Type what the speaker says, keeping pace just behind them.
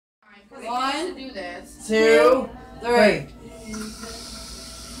1, do this. 2, 3.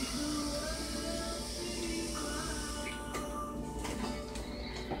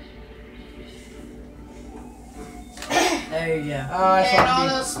 There you go. And all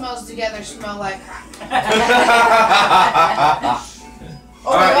those smells together smell like crap.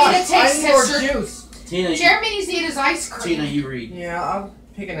 Oh my gosh, It I takes need more texture. juice. Tina, Jeremy needs to eat his ice cream. Tina, you read. Yeah, I'm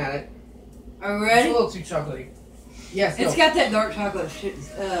picking at it. Are we It's ready? a little too chocolatey. Yes, It's go. got that dark chocolate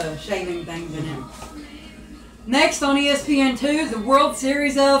shaving things in it. Next on ESPN2, the World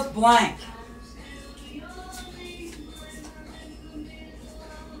Series of blank.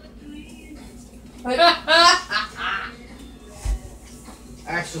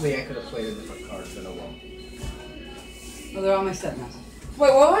 Actually, I could have played a different card, but oh well. Well, they're all mixed up now.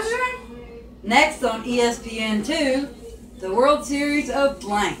 Wait, what was your name? Next on ESPN2, the World Series of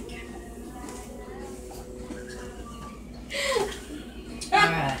blank.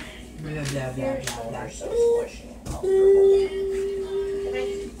 Alright.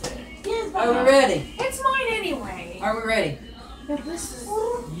 Are we ready? It's mine anyway. Are we ready? This is...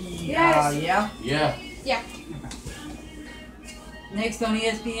 Yeah. Yeah. Next on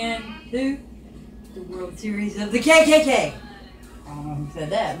ESPN2, the World Series of the KKK. I don't know who said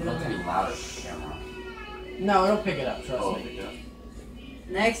that, but It'll be okay. louder for the camera. No, it'll pick it up, trust Oh, me. yeah.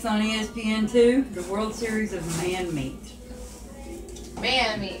 Next on ESPN2, the World Series of man meat.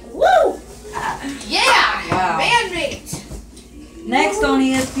 Man meat. Woo! Yeah! Wow. Man meat! Next on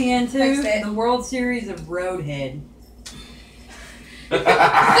Fixed it. ESPN2, the World Series of roadhead. The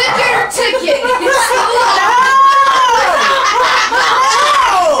dinner ticket!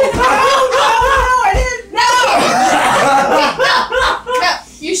 No!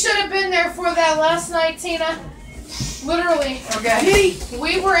 You should have been there for that last night, Tina. Literally. Okay.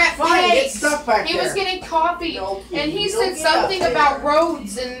 We were at Fine, get Pace. stuck back He there. was getting coffee, Don't and he get said up something there. about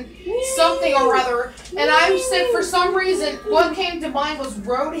roads and something or other. And I said, for some reason, what came to mind was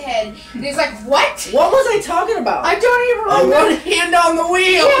roadhead. And he's like, what? What was I talking about? I don't even Oh, remember. one hand on the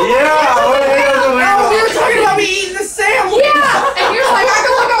wheel. Yeah! Oh, you were talking about me eating the sandwich. Yeah! And you're like, I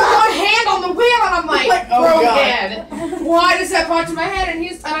can look at one hand on the wheel, and I'm like, Oh, roadhead. Why does that pop to my head? And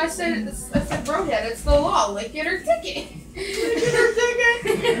I said, roadhead, it's the law. Like, get her ticket.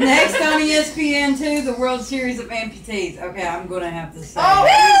 Next on ESPN2, the World Series of amputees. Okay, I'm gonna have to say. Oh,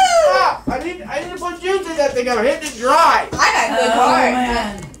 stop! I need to put juice in that thing. I'm hitting it dry. I got a good Oh, heart.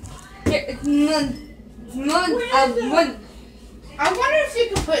 man. I wonder if you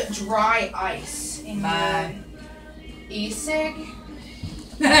could put dry ice in Bye. your e-cig.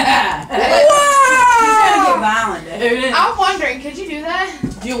 He's gonna get violent, dude. I'm wondering, could you do that?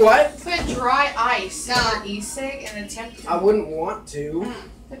 Do what? Put dry ice in your e-cig and attempt I wouldn't want to.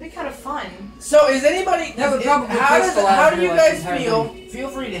 That'd be kind of fun. So is anybody? That would is- probably how crystallize do you your guys entire feel? Feel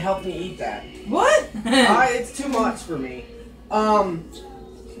free to help me eat that. What? It's too much for me.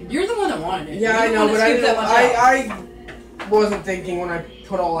 You're the one that wanted it. Yeah, I You're the know, one but that scooped that much out. I wasn't thinking when I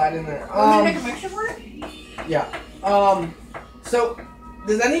put all that in there. Want me to make a mixture for it? Yeah. So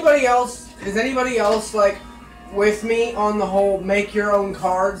does anybody else like with me on the whole make your own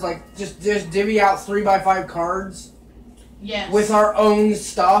cards, like just divvy out 3x5 cards Yes. with our own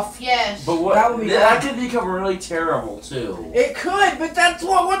stuff? Yes. But what? That would be That fun. could become really terrible too. It could, but that's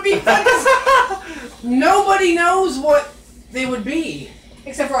what would be fun. Nobody knows what they would be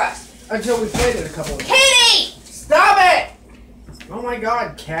Except for us. until we played it a couple of times. Kitty! Stop it! Oh my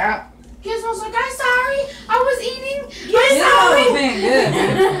God, Cap. Gizmo's like, I'm sorry. I was eating. Gizmo's being good,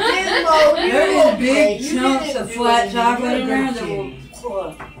 dude. Gizmo, There is okay. big You chunks didn't of do flat it. chocolate in You're a there good that will.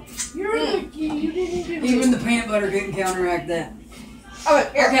 You're a good kid. You didn't do Even it. the peanut butter couldn't counteract that. Oh,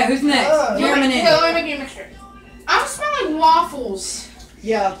 here. Okay, who's next? Jeremy. Here, let me make you a mixture. I'm smelling waffles.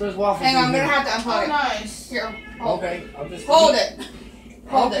 Yeah, there's waffles. Hang on, I'm in gonna here. have to unplug it. Nice. Here, hold Okay, I'll just Hold it.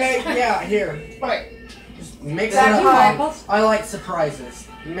 Hold Okay, this. yeah, here. Wait. Just mix it Got two up. waffles? I like surprises.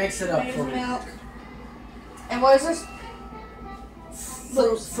 Mix it up for me. Milk. And what is this?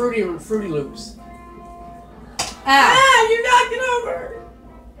 Fruity Loops. Ah! You knocked it over.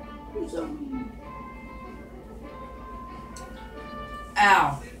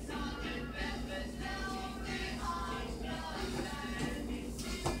 Ow.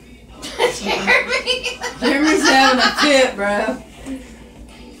 Jeremy. Jeremy's having a fit, bro.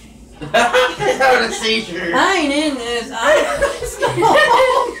 He's having a seizure. I ain't in this. I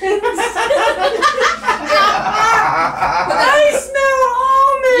smell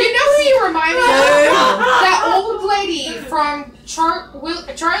almond. You know who you remind me of? Dude. That old lady from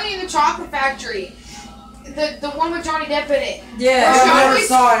Charlie and the Chocolate Factory. the one with Johnny Depp in it. Yeah. I She never always-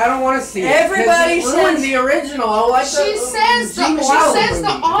 saw it. I don't want to see it. 'Cause Everybody it ruined says- the original. I like She says the Gene Wilder the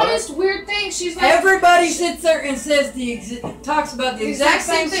movie. honest weird thing. She's like Everybody sits there and says talks about the exact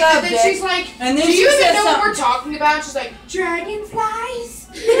same thing. And subject, then she's like, and then "Do she you even says know what something. we're talking about?" She's like, "Dragonflies."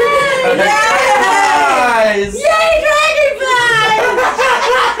 Guys! Yay,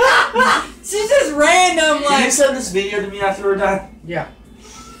 dragonfly! She's just random, Can you like. send this video to me after we're done? Yeah.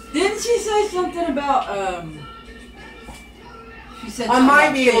 Didn't she say something about She said I something might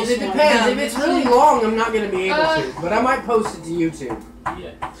about be able to. fish It one depends. time. If it's really long, I'm not going to be able Uh, to. But I might post it to YouTube.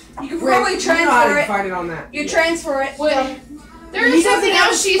 You can Wait, probably you know how transfer to it. find it on that. You transfer it. Well, there He is doesn't something have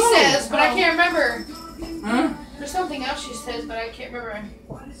else his she phone. says, but I can't remember. Huh? There's something else she says, but I can't remember.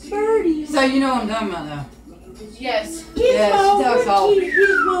 Birdie. So you know what I'm talking about, though. Yes. Yeah, she talks all.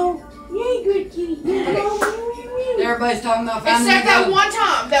 Gizmo. Yay, good kitty. Everybody's talking about finding Except the that goat. one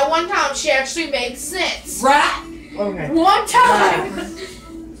time. That one time she actually made sense. Right. Okay. One time.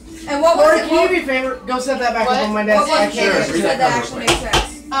 And what Corey, was it? can you do me a favor? Go set that back What? up on my What desk. was I it Sure, can't. that you read said that that actually cover makes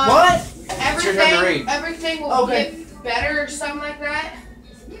sense? What? Your turn to read. Everything will Okay. get better or something like that.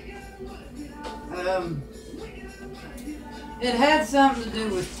 It had something to do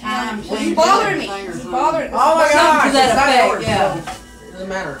with time. It's changes bothering me. and everything or It's something. bothering me. Oh my Something gosh. to that it's not effect, yours, yeah. so doesn't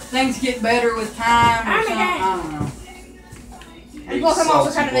matter. Things get better with time or something. I don't know. And Pokemon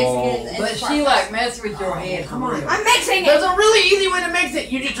also kind of makes Salty it in But the she process. like messed with your head. Come on. I'm mixing There's it. a really easy way to mix it.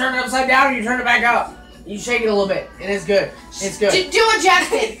 You just turn it upside down and you turn it back up. You shake it a little bit, and it's good. It's good. Do what Jack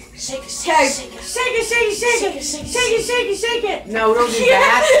did. Shake it, shake it, shake it. Shake it, shake it, shake it, Shake it, shake it, shake it, shake it. No, don't do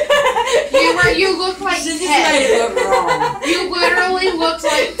that. You look like She just Ted. made it look wrong. You literally look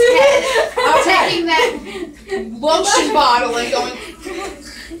like Ted. Taking that lotion bottle and going.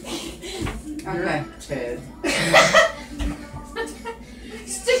 Okay. Ted.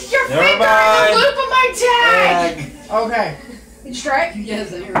 Stick your Never finger mind. in the loop of my tag. Egg. Okay. Did you try it?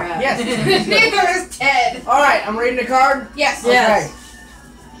 Yes, you're right. Yes. Neither is Ted. All right, I'm reading a card. Yes. Yeah. Yes. Okay.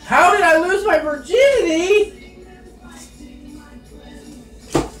 How did I lose my virginity?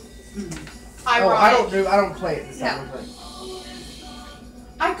 Oh, Ironic. I don't play it this time.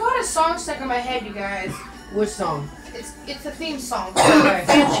 I got a song stuck in my head, you guys. Which song? It's a theme song. Okay.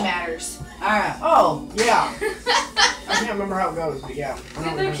 Family Matters. All right. Oh, yeah. I can't remember how it goes, but yeah. I know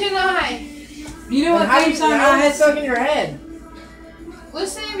what Neither it is. can I. You know And what how theme you- song how I is had it stuck in your head?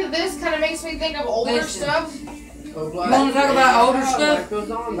 Listening to this kind of makes me think of older Listen. stuff. Oh, You wanna talk about older stuff? Life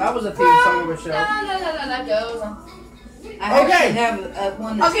goes on. That was a theme song of a show. That goes on. I Okay. actually have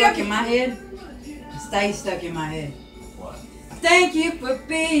one that's Okay, stuck okay. in my head. It stays stuck in my head. What? Thank you for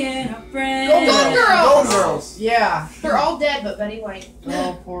being a friend. Golden Girls. Golden Girls. Yeah. They're all dead, but Betty White.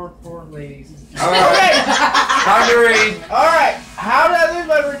 Oh, poor ladies. Alright. Okay. Time to read. All right. How did I lose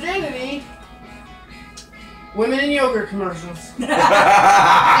my virginity? Women in yogurt commercials.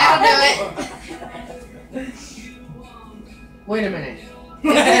 That'll do it. Wait a minute.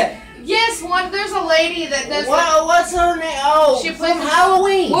 Yes, there's a lady that does. What's her name? Oh, She from plays-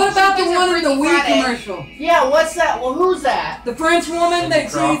 Halloween. What about the She's a one in the Freaky Wii Friday. commercial? Yeah, what's that? Well, who's that? The French woman that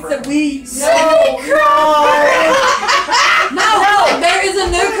eats the Crawford. Wii. No. No, there is a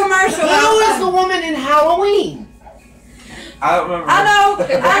new commercial. Who is out the woman in Halloween? I don't remember. I know.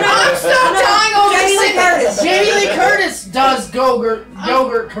 I'm still dying over Jamie Lee singing. Curtis. Jamie Lee Curtis does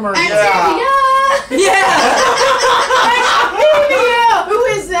yogurt commercials. Yeah. Yeah, Activia. Who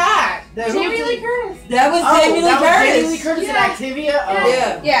is that? Jamie Lee Curtis. that was Oh, Jamie Lee that was Curtis. Jamie Lee Curtis Yeah. in Activia. Oh,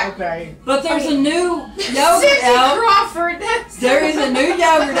 Yeah. Yeah. Okay. But there's a new yogurt Cindy out. Crawford. That's There is a new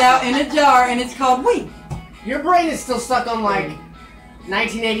yogurt out in a jar, and it's called Wii. Your brain is still stuck on like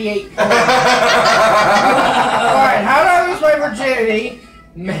 1988. All Alright. right. How did I lose my virginity?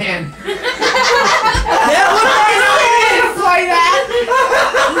 Man. Play that.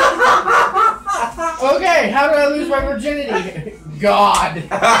 Okay. How did I lose my virginity? God.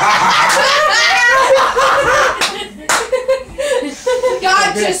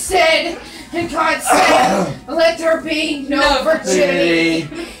 God just said, and God said, let there be no virginity.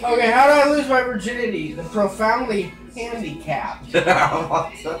 Okay, how did I lose my virginity? The profoundly handicapped.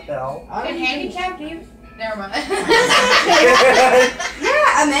 What the hell? I And don't handicap, dude? Never mind.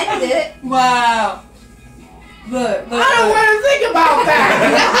 Yeah, Amanda did it. Wow. Look. I don't want to think about that.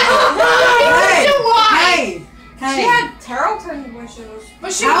 Hey, hey. She had Tarleton commercials.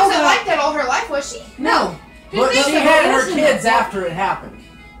 But she How wasn't about- like that all her life, was she? No. But Didn't she they- had her listen. kids after it happened.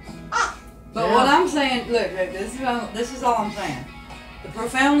 But Yeah. what I'm saying, look, this is all I'm saying. The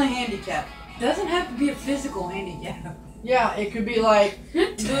profoundly handicapped doesn't have to be a physical handicap. Yeah, it could be like.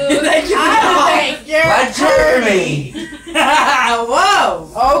 I Like Jeremy.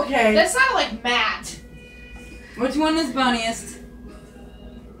 Whoa. Okay. That sounded like Matt. Which one is bunniest?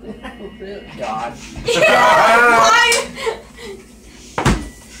 God.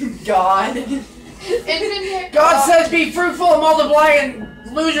 God. God says be fruitful and multiply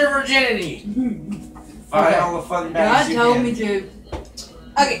and lose your virginity. Find all the fun bags God you told can. me to.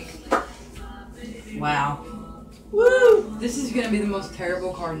 Okay. Wow. Woo! This is gonna be the most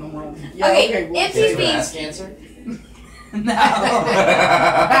terrible card in the world. Yeah, Okay, we'll if see. he's being- Ass cancer? No.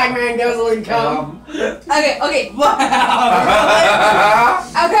 Pac-Man guzzling cum. Okay. Wow.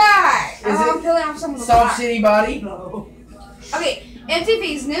 Okay. Is I'm it peeling off some of the Soft black. City Body. No. Okay,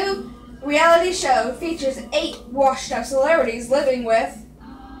 MTV's new reality show features 8 washed-up celebrities living with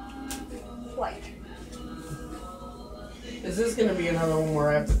blank. Is this gonna be another one where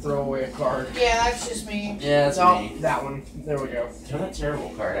I have to throw away a card? Yeah, that's just me. Yeah, that's No, me. that one. There we go. What a terrible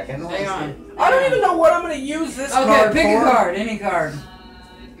card. I can't Hang on. I don't even know what I'm gonna use this Okay, card pick for. a card. Any card.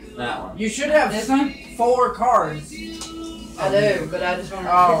 That one. You should have This one? 4 cards. I do, but I just want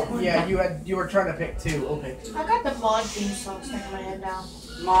to. Oh, yeah, you were trying to pick 2. Okay. I got the mod theme song stuck in my head now.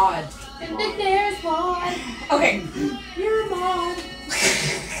 Mod. And then there's mod. Okay. You're a mod.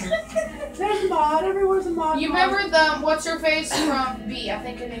 There's a mod. Everyone's a mod. You remember the what's her face from B? I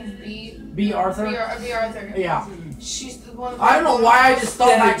think her name's B. B. Arthur? B. Arthur. Yeah. She's the one. I don't know why I just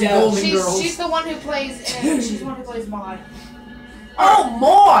thought back to Yeah, Golden Girls. She's the one who plays. She's the one who plays mod. Oh,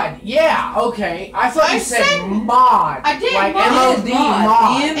 mod! Yeah, okay. I thought I you said said- mod. I did, Like mod. M-O-D,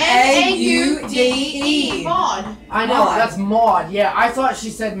 mod. M-A-U-D-E. Mod. I know, Mod. that's mod. Yeah, I thought she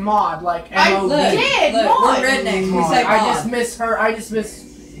said mod, like I M-O-D. did. Look, mod. we're rednecks. We Mod. say I mod. just miss her. I just miss.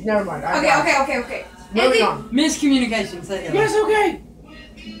 Never mind. Okay. Moving on. Miscommunication. Say it. Yes, okay.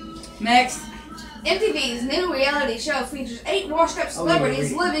 Next. MTV's new reality show features 8 washed-up Oh,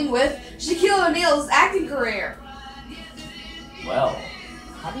 celebrities yeah, living with Shaquille O'Neal's acting career. Well.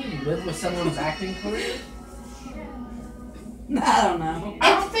 How do you live with someone's acting career? I don't know. I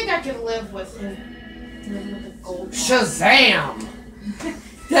don't think I could live with him. Live with a gold. Shazam!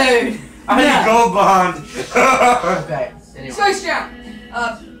 Dude. I need No. gold bond. Okay. Anyway. Space Jam.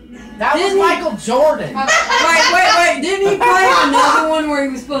 That was Didn't he- Michael Jordan. Wait. Didn't he play another one where he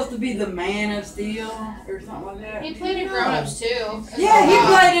was supposed to be the Man of Steel or something like that? He played in Grown Ups too. Yeah, he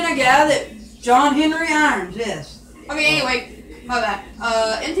played in a guy that John Henry Irons. Yes. Okay, anyway, my bad.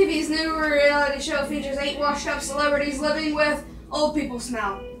 MTV's new reality show features 8 washed-up celebrities living with old people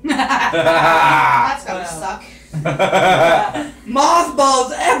smell. That's gotta Wow. suck.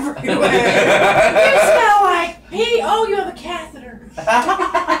 Mothballs everywhere. You smell like pee. Oh, you have a catheter.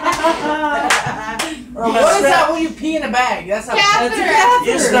 Or what is that when you pee in a bag? That's how. That's a Catheter.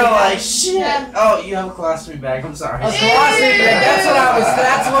 catheter. You smell like shit. Yeah. Oh, you have a colostomy bag. I'm sorry. A colostomy bag.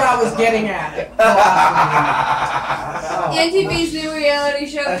 That's what I was getting at. Oh. MTV's new reality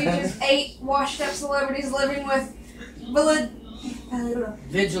show features 8 washed-up celebrities living with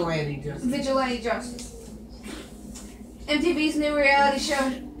Vigilante just. vigilante justice. MTV's new reality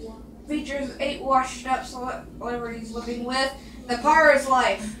show features 8 washed-up celebrities living with the Pirate's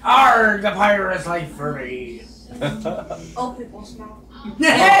Life. Arrgh, the pirate's life for me. Old people smell.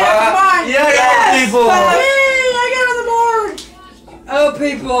 Yeah, come on. Yeah, Yes, people. Hey, I got on the board. Oh,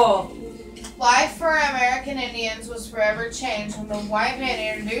 people. Life for American Indians was forever changed when the white man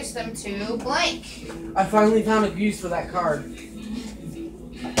introduced them to blank. I finally found a use for that card.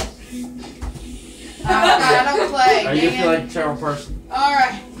 I don't play. Are you dang feel it. like a terrible person?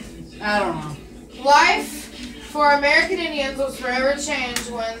 Alright. I don't know. Life for American Indians was forever changed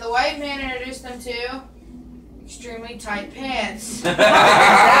when the white man introduced them to extremely tight pants.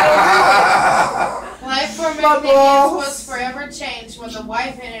 Life for American Indians was forever changed when the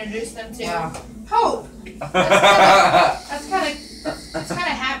white man introduced them to Wow. hope. That's kind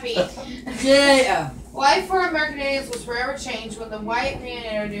of happy. Yeah. Life for American Indians was forever changed when the white man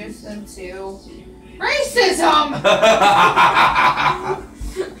introduced them to racism.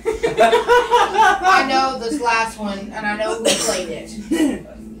 I know this last one, and I know who played it.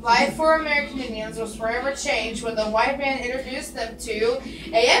 Life for American Indians was forever changed when the white man introduced them to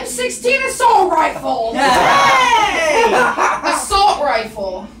a M16 assault rifle. Hey! Assault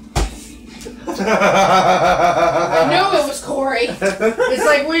rifle. I knew it was Corey. It's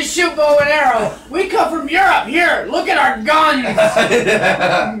like we shoot bow and arrow. We come from Europe. Here, look at our guns.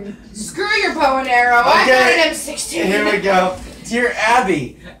 Screw your bow and arrow. I Okay. got an M16. Here we go. Dear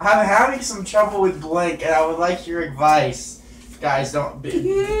Abby, I'm having some trouble with blank, and I would like your advice. Guys, don't be.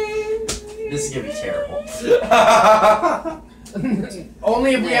 This is gonna be terrible.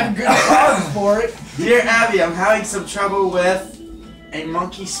 Only if we have good cards for it. Dear Abby, I'm having some trouble with a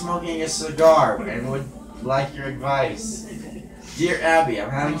monkey smoking a cigar, and would like your advice. Dear Abby, I'm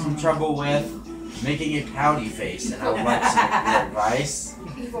having some trouble with making a pouty face, and I would like some of your advice.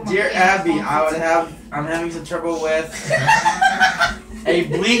 Evil Dear monkey. Abby, I'm having some trouble with a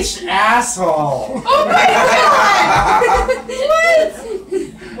bleached asshole. Oh my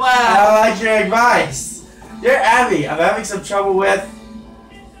god! Wow. I like your advice. Dear Abby, I'm having some trouble with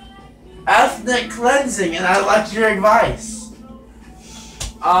ethnic cleansing, and I like your advice.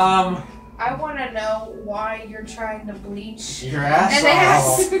 I want to know why you're trying to bleach Your an asshole.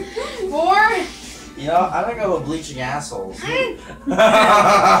 ass. For You know, I don't go with bleaching assholes.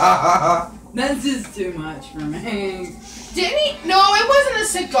 This is too much for me. didn't he? No, it wasn't a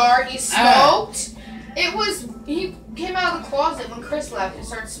cigar he smoked. It was he came out of the closet when Chris left and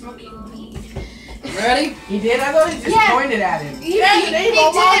started smoking weed. Ready? He did? I thought he just Yeah. pointed at him. He did,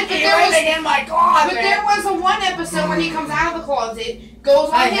 but in my closet. there was a one episode where he comes out of the closet, goes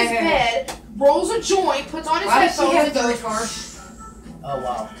on Hey, his hey, hey. bed, rolls a joint, puts on his Why does she headphones, have and three goes. cards? Oh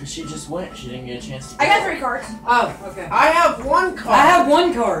wow, because she just went. She didn't get a chance to I got go. 3 cards. Oh, okay. I have one card. I have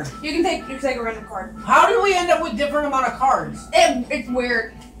one card. You can take a random card. How did we end up with different amount of cards? It's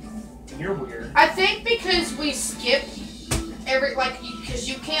weird. You're weird. I think because we skipped because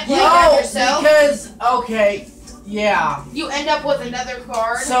you can't look at yourself, because okay, yeah. you end up with another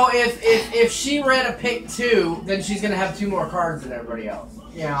card. So if she read a pick 2, then she's gonna have 2 more cards than everybody else.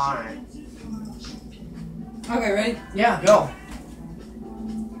 Yeah, all right. Okay, ready? Yeah, go.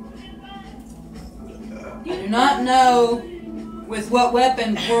 I do not know with what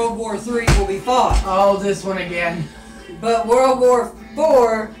weapon World War III will be fought, Oh, this one again. but World War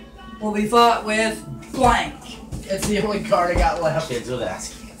IV will be fought with blank. It's the only card I got left. Kids with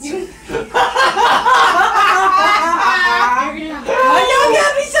ass cancer. You're gonna Why y'all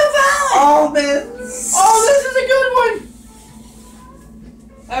gotta be so violent? Almonds. Oh, this is a good one.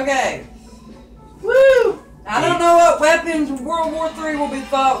 Okay, Woo! I don't know what weapons World War III will be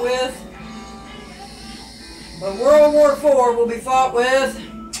fought with, but World War IV will be fought with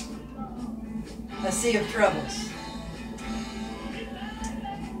a sea of troubles.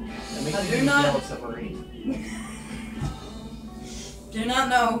 I do not- Do not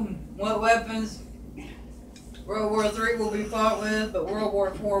know what weapons World War III will be fought with, but World War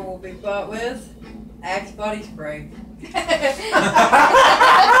IV will be fought with Axe body spray. kill them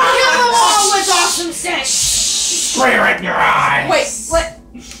all with awesome sex. Spray right in your eyes. Wait,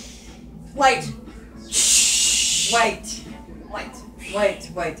 light.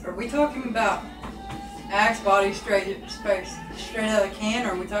 Wait. Are we talking about Axe body straight out of the can,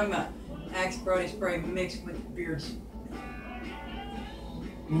 or are we talking about Axe body spray mixed with beards?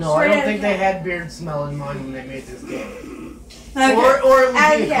 No, I don't think they had beard smell in mind when they made this game. Okay. Or it would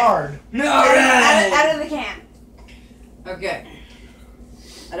Add be a again. card. Out of the can. Okay.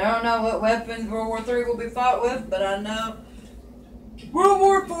 I don't know what weapons World War III will be fought with, but I know World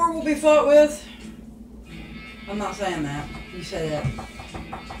War IV will be fought with. I'm not saying that. You say that.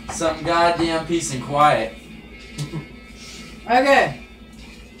 Some goddamn peace and quiet. Okay.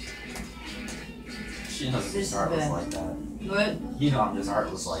 She knows I'm This just is heartless bad. like that. But You know I'm just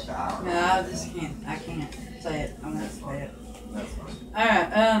heartless like that. I don't no, know. I just can't. I can't say it. I'm gonna say it. That's fine. All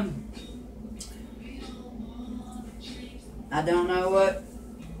right. I don't know what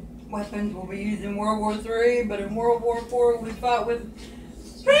weapons will be used in World War III, but in World War IV we fought with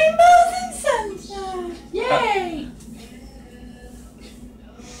rainbows and sunshine. Yay!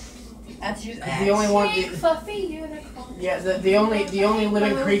 That's just The only one, Fluffy unicorn. yeah, the only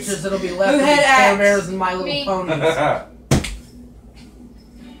living creatures that'll be left Who are had the axe? Care Bears and My Little Me. Ponies.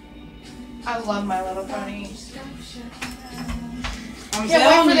 I love My Little Pony. I'm Can't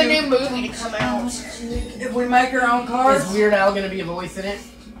telling wait for the you, new movie to come out. if we make our own cards, Is Weird Al gonna be a voice in it?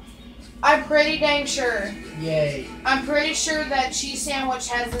 I'm pretty dang sure. Yay! I'm pretty sure that Cheese Sandwich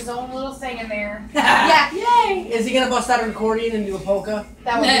has his own little thing in there. yeah. Yay! Is he gonna bust out an accordion and do a polka?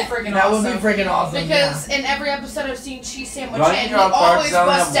 That would be freaking That awesome. would be freaking awesome. Because in every episode I've seen Cheese Sandwich Why don't and you he draw cards always down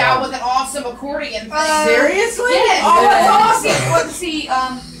busts that out one? with an awesome accordion thing. yeah. Seriously? Yes. Oh, that's Yes. awesome! Let's see,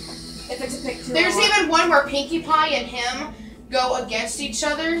 if it's a pick 2. There's even one where Pinkie Pie and him go against each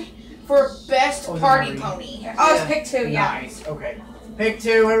other for best Oh, the party Marine. pony. Oh, it's pick 2, yeah. Nice. Okay. Pick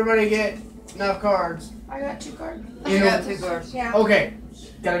 2. Everybody get enough cards. I got 2 cards. I In got a, 2 cards. Yeah. okay.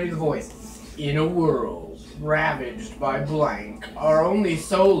 Gotta do the voice. In a world ravaged by blank, our only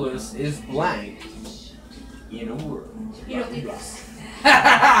solace is blank. In a world. You don't need this.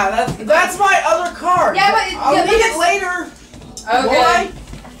 That's my other card. Yeah, but I'll yeah, need but it later. Okay. Why?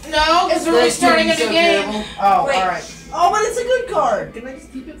 No, because we're That's restarting a so new game. terrible. Oh, Wait. alright. Oh, but it's a good card. Can I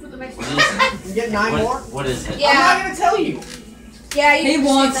just keep it for the next one? You get 9 more? What is it? Yeah. I'm not gonna tell you. Yeah, you He just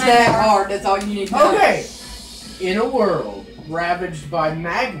wants need 9 that more. hard. That's all you need to know. Okay. In a world ravaged by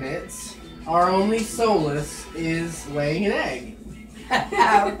magnets, Our only solace is laying an egg.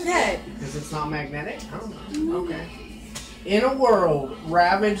 Okay. Because it's not magnetic? I don't know. Okay. In a world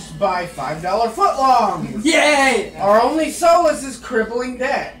ravaged by $5 footlongs, Yay! our only solace is crippling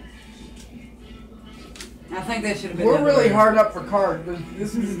debt. I think they should have been. We're the other really way. hard up for cards.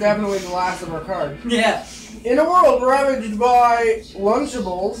 This is definitely the last of our cards. Yeah. In a world ravaged by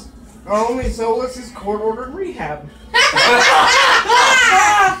Lunchables, our only solace is court-ordered rehab.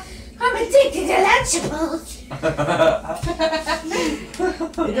 I'm addicted to Lunchables.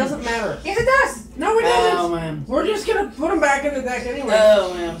 It doesn't matter. Yes, it does. No, it doesn't. Oh man. We're just gonna put them back in the deck anyway.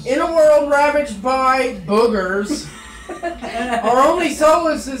 Oh man. In a world ravaged by boogers, our only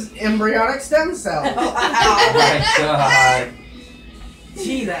solace is embryonic stem cells. Oh my god.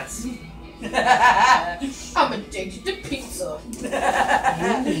 Gee, that's I'm addicted to pizza.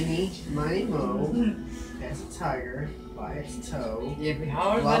 Hey Nene, my Mo, has a tiger by its toe. Yeah, be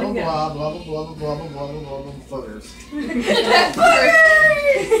hard. Blah Let blah him go. blah blah blah blah blah blah blah blah blah boogers.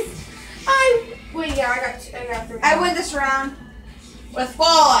 Wait, yeah, I got 3. I win this round. with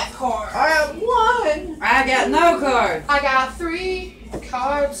 5 cards. I have one. I got no card. I got 3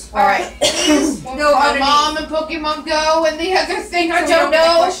 cards. All right. Please One go for my underneath. mom and Pokemon Go, and the other thing I So we don't get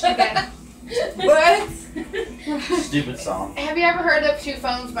the know. question again. What? Stupid song. Have you ever heard of Two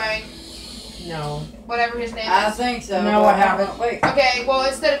Phones by No. whatever his name I is? think so. No, but I haven't. Wait. Okay, well,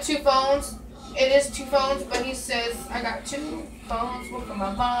 instead of 2 phones, it is 2 phones, but he says, I got 2 phones, one for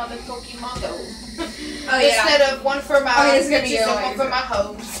my mom and Pokemon Go. Oh yeah. Instead of one for my Okay, this is gonna be bitches your and one one. for my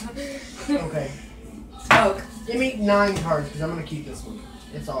hoes. Okay. Oh. Give me 9 cards because I'm gonna keep this one.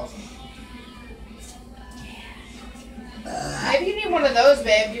 It's awesome. Maybe you need one of those,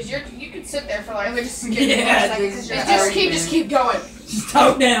 babe, because you could sit there for like just skip Yeah, seconds. just- Just keep going. Just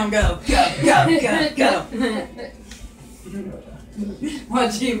talk down. Go. Go. Go. Go. Go.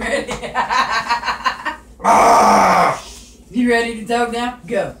 What, you ready? Ah! You ready to talk now?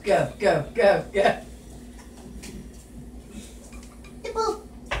 Go. Go. Go. Go. Go.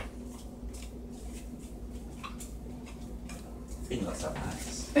 That's not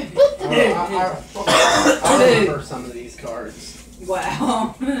nice. I remember some of these cards.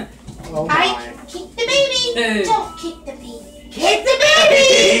 Wow. Oh my. Kick the baby. Dude. Don't kick the baby. Kick the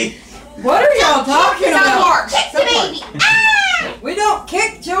baby. What are y'all talking about? Kick the baby. Ah! We don't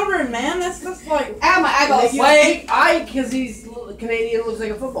kick children, man. That's just like. Ow, my eyeballs. Wait. Because he's Canadian, looks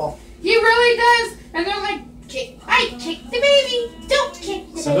like a football. He really does. And they're like, kick the baby. Don't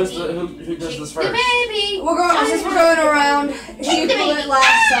kick the So baby. who does this Kick the first? baby. We're going. Since we're going around, you the pulled baby. it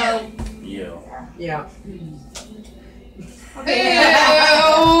last, so. You. Yeah.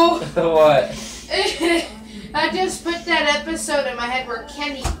 Ew. What? I just put that episode in my head where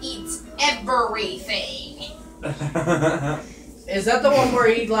Kenny eats everything. Is that the one where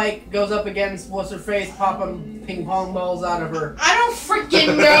he like goes up against what's her face, popping ping pong balls out of her? I don't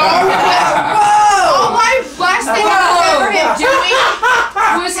freaking know. All my last thing I remember him doing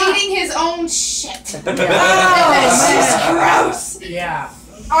was eating his own shit. Yeah. Gross. Yeah.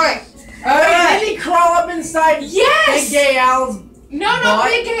 Alright. Did he crawl up inside Yes. Big Gay Al's? No, Butt?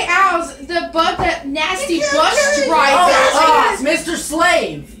 Big Gay Owls. The butt, that nasty It's bus not driver. Mr.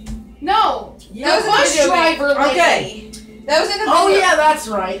 Slave. No, That was the in the bus video game. driver lady. Okay. That was in the Oh video. yeah, that's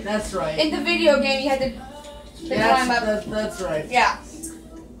right. That's right. In the video game, you had to climb up. That's right. Yeah.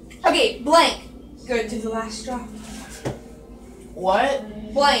 Okay, blank. Good to the last drop. What?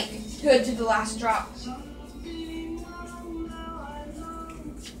 Blank. Good to the last drop.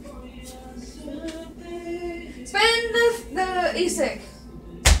 Spin the e-stick.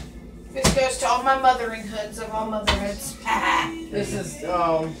 This goes to all my mothering hoods of all motherhoods. This is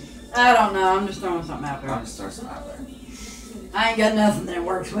I don't know. I'm just throwing something out I'll there. just throw some out there. I ain't got nothing that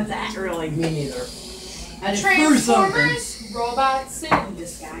works with that, really. me neither. I just threw something. Transformers, robots in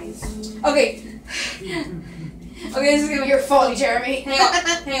disguise. Okay. Okay, this is gonna be You're funny, Jeremy. Hang on,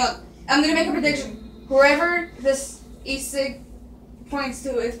 hang on. I'm gonna make a prediction. Whoever this e-stick points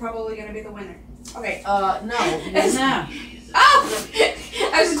to is probably gonna be the winner. Okay. No. No. Oh!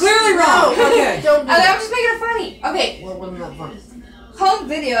 I was clearly No. wrong. Okay. Don't do I that. was just making it funny. Okay. Well, wasn't that funny? Home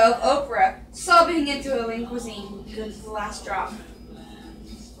video of Oprah sobbing into a lean cuisine. Good to the last drop.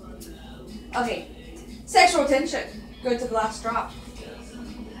 Okay. Sexual tension. Good to the last drop.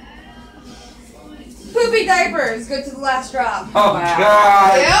 Poopy diapers. Good to the last drop. Oh Wow.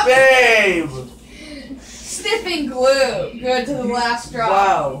 God, Yep. babe! Sniffing glue. Good to the last drop.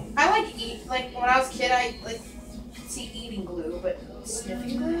 Wow. I like when I was a kid, I see eating glue, but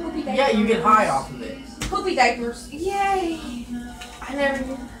sniffing glue? Poopy diapers. Yeah, you get high off of it. Poopy diapers. Yay! I never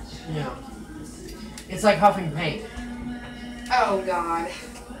knew. Yeah. It's like huffing paint. Oh God.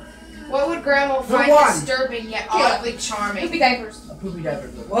 What would Grandma The find one. disturbing yet oddly charming? Poopy diapers. A poopy diaper.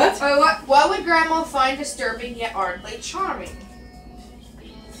 What? Wait, what? What would Grandma find disturbing yet oddly charming?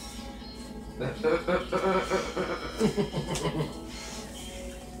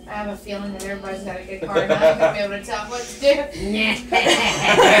 I have a feeling that everybody's got a good card and I'm not gonna be able to tell what to do.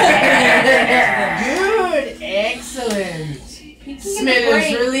 Good, excellent. You can get the Smithers,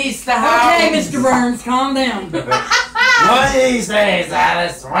 brain. release the house. Okay, Mr. Burns, calm down. One of these days,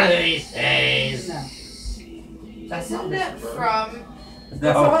 Alice. One of these days. No, That's not Isn't that Mr. Burns. from?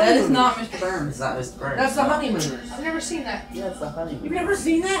 No, that is not Mr. it's Burns. not Mr. Burns. That's the Honeymooners. I've never seen that. Yeah, it's the honeymoon. You've never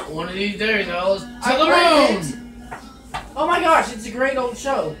seen that? One of these days, Alice. To I've the heard moon. Oh my gosh, it's a great old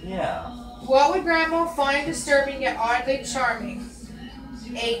show. Yeah. What would Grandma find disturbing yet oddly charming?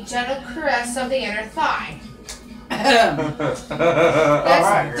 A gentle caress of the inner thigh. That's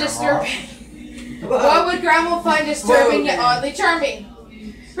Alright, disturbing. What would Grandma find disturbing yet oddly charming?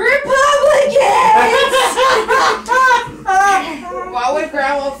 Republicans! What would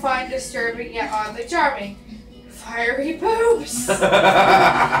Grandma find disturbing yet oddly charming? Fiery boobs. What would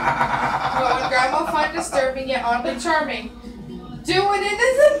Grandma find disturbing yet oddly charming? Doing it in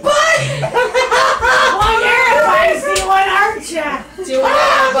the butt. Oh yeah, I see one, aren't ya? Doing it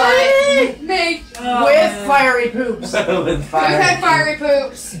in the butt. Me. Oh, With man. fiery poops. With Who had fiery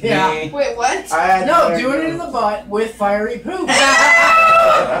poops? Yeah. Me. Wait, what? I had No, fiery doing it in the butt with fiery poops.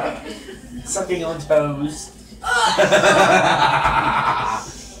 Sucking on toes.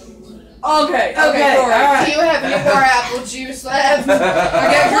 Okay, Okay, okay, Cora, alright. do you have any more apple juice left? I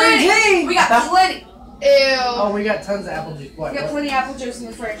got green tea! We got plenty. Ew. Oh, we got tons of apple juice. What? We got what? plenty of apple juice in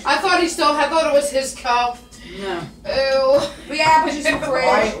the fridge. I thought it was his cup. No. Ew. We got apple juice in the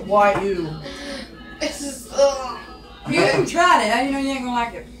fridge. Why you? This is, ugh. You haven't tried it. How do you know you ain't gonna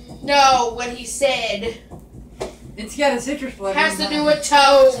like it? No, what he said It's got a citrus flavor. has to do with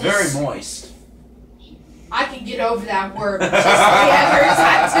toes. It's very moist. I can get over that word. Just the others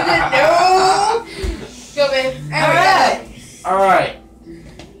I didn't know. Go, babe. Alright. Alright.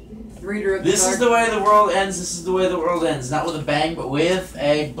 Reader of This the is the way the world ends. This is the way the world ends. Not with a bang, but with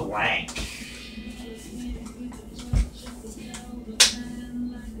a blank.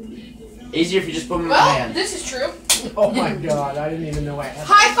 Easier if you just put them in my Well, hand. this is true. Oh my god, I didn't even know I had.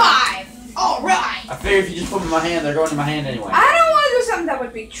 High five. All right. I figure if you just put them in my hand, they're going in my hand anyway. I don't want to do something that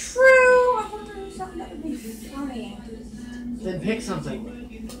would be true. I want to do something that would be funny. Then pick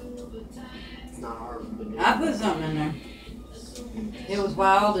something. It's not hard. But I put something in there. It was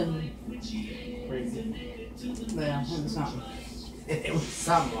wild and crazy. well, it was something. It was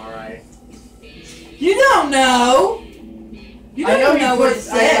something, alright. You don't know. You I don't know know you what put. it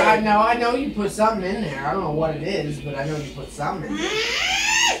said. I know you put something in there. I don't know what it is, but I know you put something in there.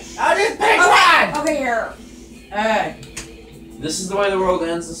 I'll just pick one. Okay, here. Alright. This is the way the world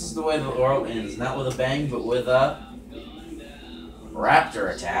ends. This is the way the world ends. Not with a bang, but with a raptor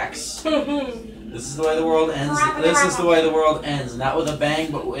attacks. This is the way the world ends. This is the way the world ends. Not with a bang,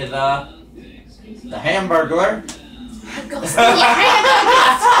 but with the Hamburglar. Go steal your hand.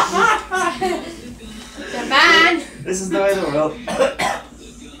 The man. This is the way the world.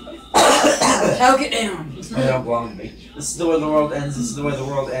 Choke it down. They don't belong to me. This is the way the world ends. This is the way the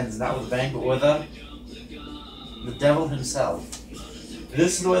world ends. Not with a bang, but with the devil himself.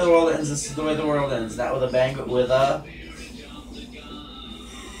 This is the way the world ends. This is the way the world ends. Not with a bang, but with a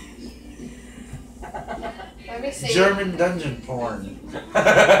Let me see. German dungeon porn.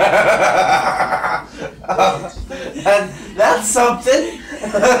 And that's something.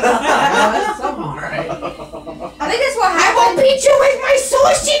 That's something, alright. I think that's what I will happened. beat you with my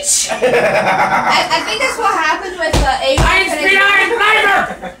sausage. I think that's what happened with Adolf. and his-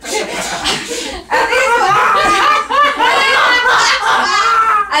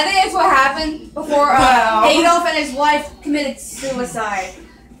 I think that's what happened before Wow. Adolf and his wife committed suicide.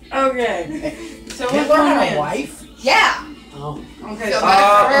 Okay. So what's Hitler going had a on? wife? Yeah. Oh. Okay. Go So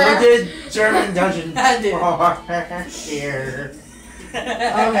back. We did German dungeon I did. porn. Here.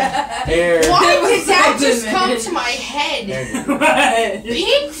 Here. Why It was did that something, just come man. to my head? What?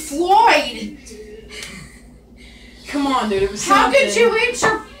 Pink Floyd. Come on, dude. It was How something. could you eat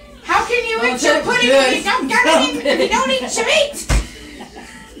your? How can you Don't eat your say it was pudding good. if you don't get it? If you don't eat your meat?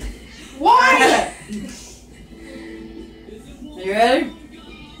 Why? You ready?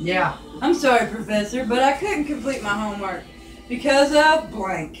 Yeah. I'm sorry, Professor, but I couldn't complete my homework because of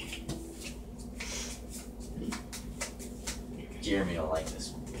blank. Jeremy will like this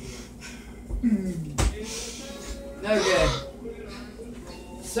one. Okay.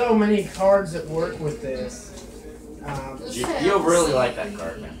 So many cards that work with this. You'll really like that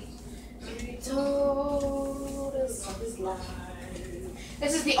card, man.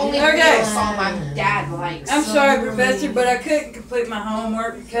 This is the only Okay. Beatles song my dad likes. I'm sorry, Professor, but I couldn't complete my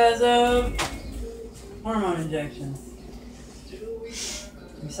homework because of hormone injections.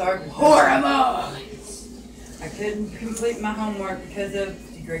 I'm sorry, Professor. Hormones. I couldn't complete my homework because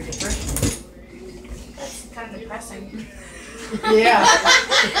of the Great Depression. That's kind of depressing. Yeah.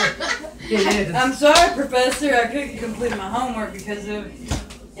 It is. I'm sorry, Professor, I couldn't complete my homework because of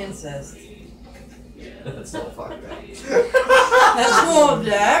incest. That's not fucked up. That's a little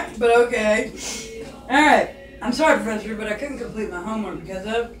jacked, but okay. Alright, I'm sorry, Professor, but I couldn't complete my homework because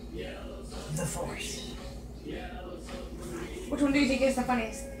of the Force. Which one do you think is the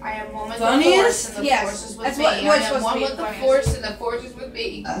funniest? I am one with Funniest? the Force and the Yes. Force is with That's me. what- what's I am supposed to one be with the funniest. Force and the Force is with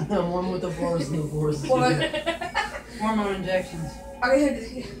me. I'm one with the Force and the Force. is What? good. Hormone injections.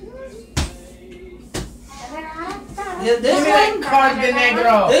 Okay. Yeah, Give me that card de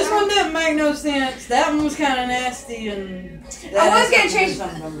negro. This one didn't make no sense. That one was kind of nasty and. I was gonna that change-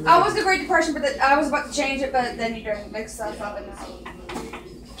 something over I there. was the Great Depression, but I was about to change it, but then you didn't mix stuff up and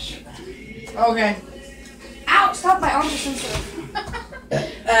Okay. Ouch! Stop! My arms are sensitive.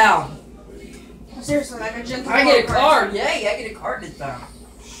 Ow. Seriously, like a gentle. I get a card. card. Yay, I get a card this time.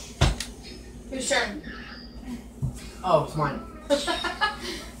 Whose turn? Oh, it's mine.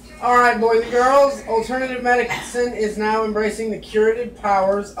 Alright, boys and girls. Alternative medicine is now embracing the curative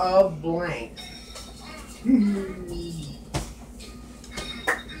powers of blank.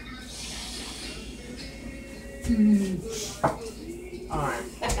 Alright.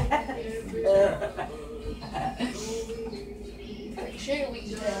 Should we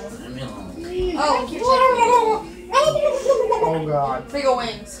go? Oh, Oh god. Big ol'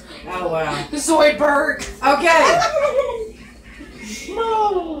 wings. Oh wow. Zoidberg. Okay.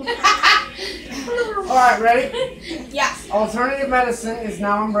 Alright, ready? yes. Alternative medicine is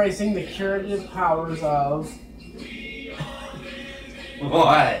now embracing the curative powers of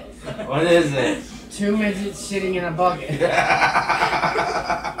What? What is it? two midgets shitting in a bucket.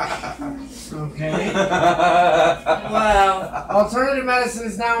 Okay. Wow. Alternative medicine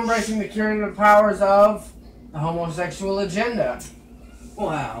is now embracing the curative powers of the homosexual agenda.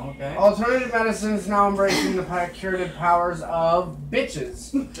 Wow. Okay. Alternative medicine is now embracing the curative powers of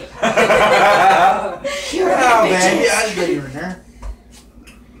bitches. Oh, man. Yeah, I bet you were in there.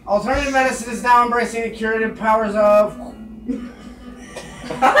 Alternative medicine is now embracing the curative powers of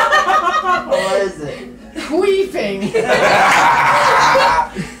What is it? queefing.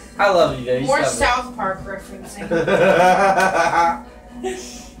 I love you, baby. More Stop South Park referencing.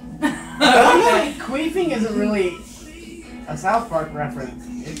 Queefing isn't really a South Park reference.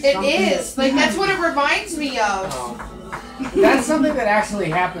 It's It something is. Like, that's what it reminds me of. Oh. That's something that actually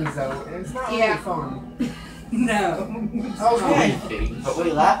happens though, and it's not really Yeah. fun. No. Okay. But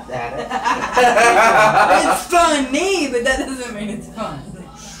we laughed at It's funny, but that doesn't mean it's fun. it.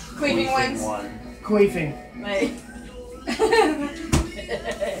 Queefing wings. One. Queefing. Mate.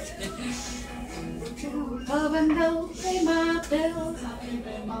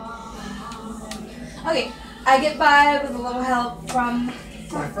 Okay, I get by with a little help from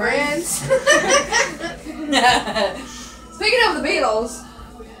My friends. Speaking of the Beatles,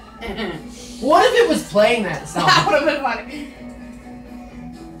 What if it was playing that song? that would have been funny.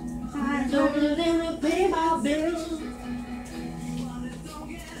 I don't really pay my bills.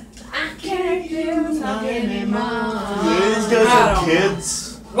 I can't do nothing anymore. Ladies, I guys have don't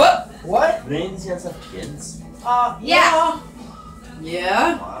kids? What? What? Ladies, guys have kids? Yeah.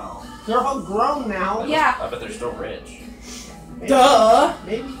 Yeah. Wow. They're all grown now. Yeah. I bet they're still rich. Duh.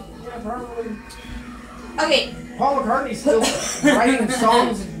 Maybe. Yeah, probably. Okay, Paul McCartney's still writing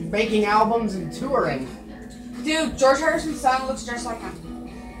songs, and making albums, and touring. dude, George Harrison's son looks just like him.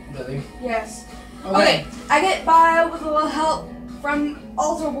 Really? Yes. Okay, I get by with a little help from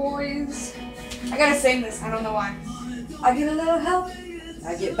Altar Boys. I gotta sing this, I don't know why. I get a little help.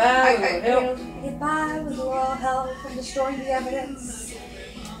 I get by with a help. I get by with a little help from destroying the evidence.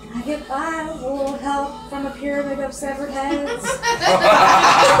 I get by with a little help from a pyramid of severed heads.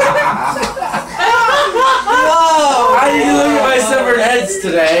 Whoa! How do you look at my severed heads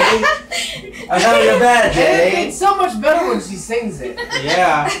today? I'm having a bad And day. it's so much better when she sings it.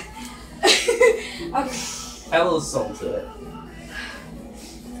 Yeah. Okay. Add a little soul to it.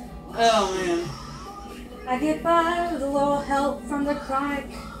 Oh man. I get by with a little help from the chronic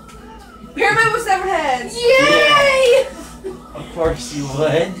pyramid with severed heads. Yay! Of course you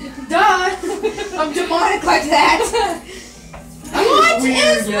would. Duh! I'm demonic like that. What Weird,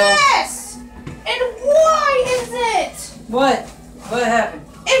 is yo. this? And why is it? What? What happened?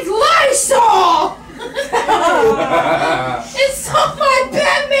 It's Lysol! It's on my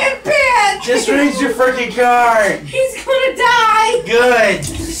Batman pants! Just read your freaking card. He's gonna die! Good.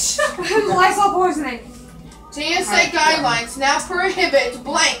 Lysol poisoning. TSA guidelines now prohibit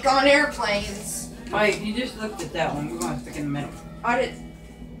blank on airplanes. Wait, you just looked at that one. We're going to stick in the middle. I did.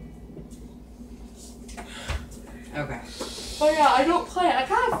 Okay. Oh yeah, I don't play it. I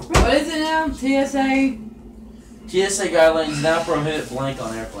kind of. What is it now? TSA? TSA guidelines now prohibit blank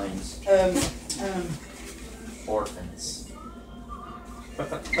on airplanes. Orphans.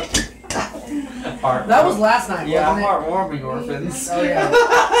 That was last night, Yeah, wasn't it? heartwarming orphans. Oh yeah.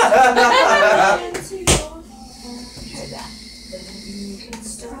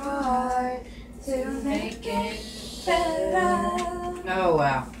 Start to make it better. Oh,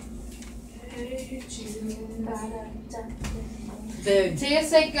 wow. Dude.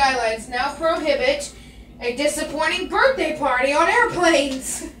 TSA guidelines now prohibit a disappointing birthday party on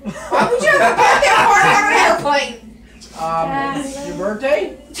airplanes. Why would you have a birthday party on an airplane? It's your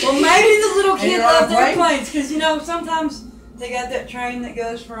birthday? Well, maybe the little And kid you're on a loves plane? airplanes because, you know, sometimes they got that train that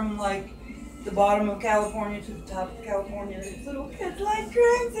goes from, like, the bottom of California to the top of California. These little kids like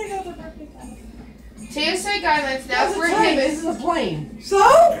trains. They got their birthday party. TSA guidelines now That's a train. prohibit. This is a plane. So?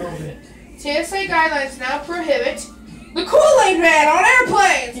 TSA guidelines now prohibit the Kool-Aid Man on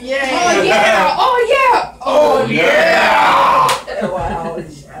airplanes. Yeah. Oh yeah! Oh yeah! Oh yeah! Wow.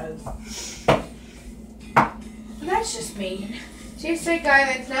 That's just mean. TSA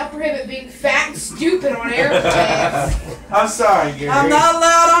guidelines now prohibit being fat and stupid on airplanes. I'm sorry, Gary. I'm not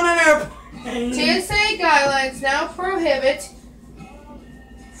allowed on an airplane. TSA guidelines now prohibit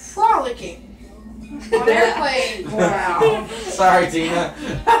frolicking on airplanes. Wow. Sorry, Tina.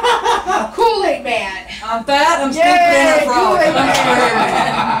 Kool-Aid Man. I'm fat, I'm stupid, Yay, and I'm frolic. Kool-Aid Man.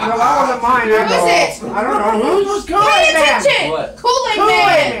 No, that wasn't mine. Who was it? I don't know. Who was Pay Kool-Aid Man? attention! What? Kool-Aid Kool-Aid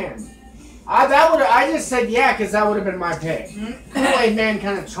Man. Man. I just said yeah because that would have been my pick. Kool-Aid Man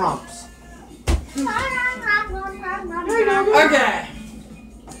kind of trumps. Okay.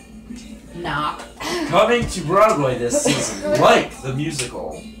 Nah. Coming to Broadway this season, like the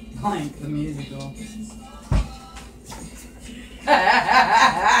musical. Blank the musical.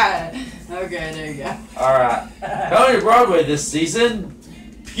 Okay, there you go. Alright. Coming to Broadway this season,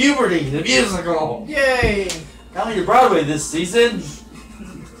 Puberty the musical. Yay! Coming to Broadway this season,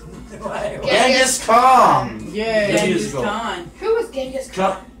 Wait, Genghis Khan. Yay! The Genghis musical. Khan. Who was Genghis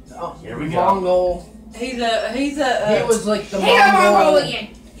Khan? Oh, Here we go. Mongol. He's a He was like the He's a Mongol. Mongolian.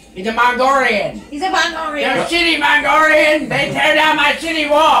 He's a Mongolian. He's a Mongolian. They're shitty Mongolian. They tear down my shitty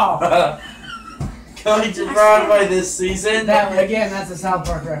wall. Coming to Broadway this season, That again, that's a South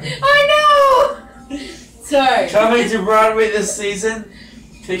Park reference. I Sorry. coming to Broadway this season,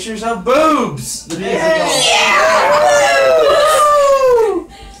 Pictures of Boobs the musical.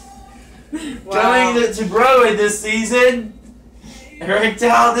 Coming to Broadway this season,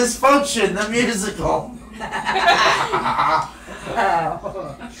 Erectile Dysfunction the musical.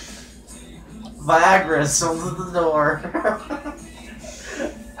 Viagra's sold at the door.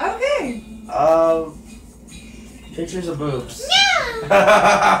 Okay. Pictures of boobs.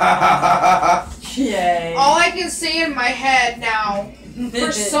 Yay. All I can see in my head now,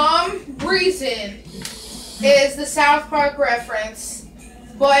 for some reason, is the South Park reference,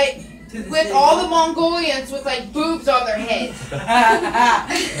 but with all the Mongolians with like boobs on their head.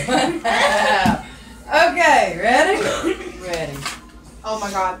 Okay, ready? Ready. Oh my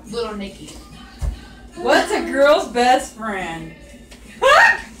god, little Nikki. What's a girl's best friend?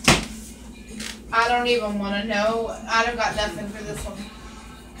 I don't even want to know. I don't got nothing for this one.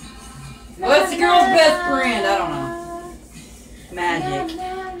 What's a girl's best friend? I don't know. Magic.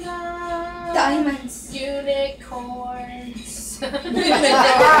 Diamonds. Unicorns. Hang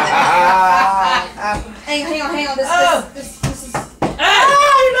on. This is.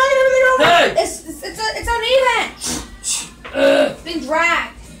 You're knocking everything over. Hey! It's uneven. It's been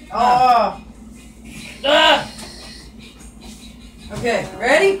dragged. Okay,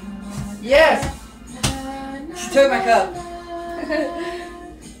 ready? Yes. She took my cup.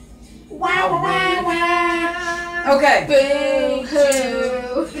 Okay. Boo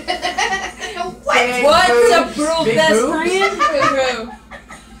hoo. What's a girl's Big best boobs? friend?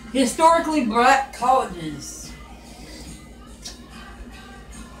 Historically black colleges.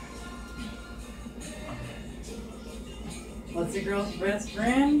 What's a girl's best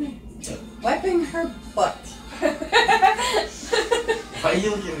friend? Wiping her butt. Why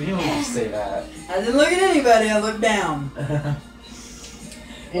you look at me when you say that? I didn't look at anybody, I looked down.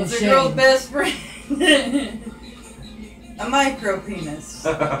 What's a girl's best friend? A micro penis.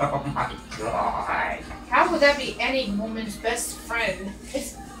 Oh my god. How would that be any woman's best friend?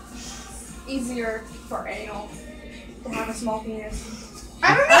 It's easier for anal to have a small penis.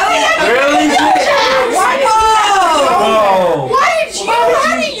 I don't know. Really? Whoa! Whoa! Why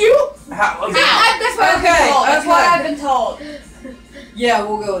Yeah,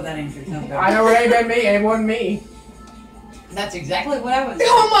 we'll go with that answer. Sounds good. I know it ain't been me. It wasn't me. That's exactly what I was.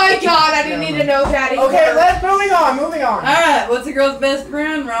 Oh my god, I didn't need to know that either. Okay, let's moving on. Moving on. Alright, what's the girl's best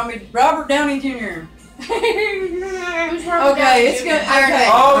friend? Robert Downey Jr. Who's Robert Okay, Downey it's Jr.? good. Iron Okay. Man.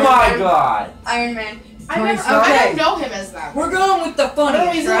 Oh my god. Iron Man. I never. Okay. I don't know him as that. We're going with the I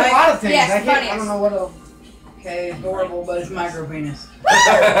know he's funniest, in a right? lot of things. Yes, I funniest. don't know what else. Okay, it's horrible, but it's micro penis.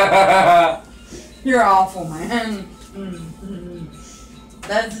 You're awful, man.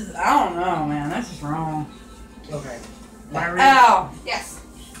 That's just, I don't know, man. That's just wrong. Okay. Ow! Yes.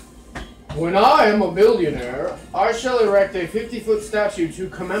 When I am a billionaire, I shall erect a 50-foot statue to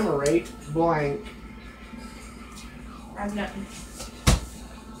commemorate blank. I have nothing.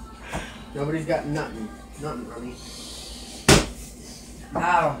 Nobody's got nothing. Nothing, honey.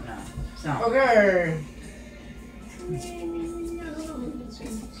 I don't know. So, Okay.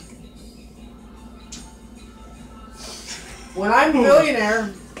 When I'm a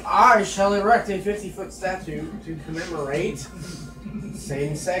billionaire, I shall erect a 50-foot statue to commemorate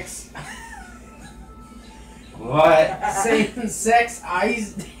same-sex What? same-sex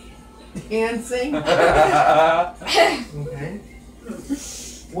ice dancing. Okay.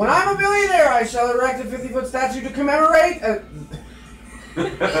 When I'm a billionaire, I shall erect a 50-foot statue to commemorate a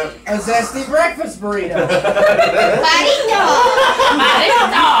zesty breakfast burrito.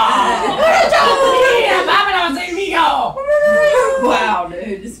 wow,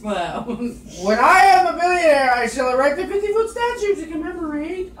 dude. Just wow. When I am a billionaire, I shall erect a 50-foot statue to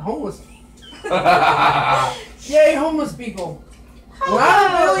commemorate homeless people. Yay, homeless people. When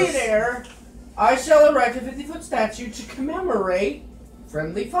I'm a billionaire, I shall erect a 50-foot statue to commemorate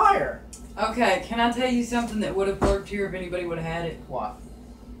friendly fire. Okay, can I tell you something that would have worked here if anybody would have had it? What?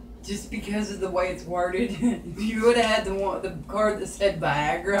 Just because of the way it's worded, if you would have had the card that said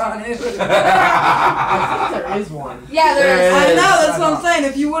Viagra on it. I think there is one. Yeah, there is. I Yes. know, that's what I'm saying.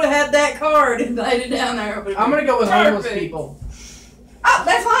 If you would have had that card and laid it down there, it would have I'm gonna go with perfect. homeless people. Oh,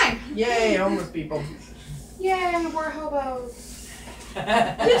 that's fine. Yay, homeless people. Yeah, we're hobos.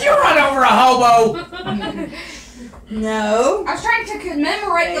 Did you run over a hobo? No. I was trying to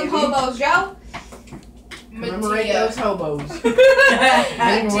commemorate them Maybe. hobos, Joe. Commemorate Medea. those hobos.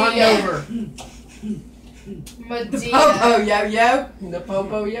 Getting run over. Medea. Popo yo-yo. The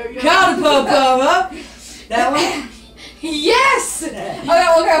popo yo-yo. Got a popo up. That one. Yes! Okay,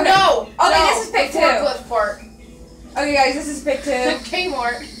 okay. No! Okay, no, this is pick the two. forklift part. Okay, guys, this is pick two.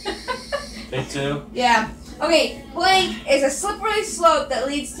 Kmart. Big two. Yeah. Okay, blank is a slippery slope that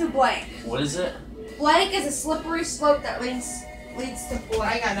leads to blank. What is it? Blank is a slippery slope that leads to I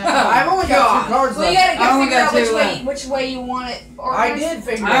blank. got Oh, nothing. I've only got God. two cards Well, you left. gotta I only figure out got two left. which way you want it. I did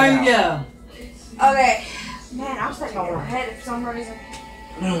figure it There out. you go. Okay. Man, I'm starting to get my head for some reason.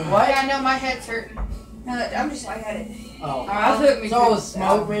 What? Yeah, I know my head's hurting. No, I'm just lightheaded. Oh. I took me It's all to- the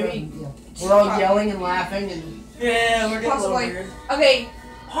smoke, maybe? We're all yelling and laughing and... Yeah, we're getting a little Possibly. weird. Okay,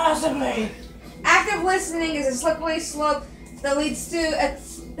 Possibly. active listening is a slippery slope that leads to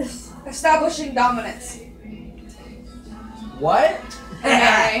establishing dominance. What?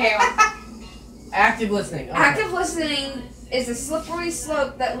 Hang on. Active listening. Okay. Active listening is a slippery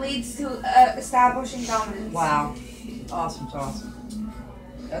slope that leads to establishing dominance. Wow. Awesome sauce.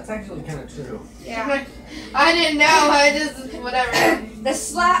 That's actually kind of true. Yeah. I didn't know. I just whatever. The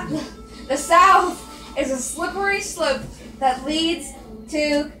south is a slippery slope that leads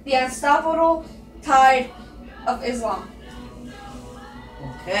to the unstoppable tide of Islam.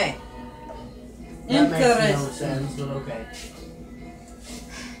 Okay. That makes no Interesting. sense, but okay.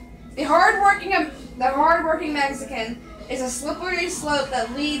 The hardworking Mexican is a slippery slope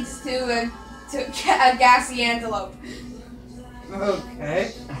that leads to a gassy antelope.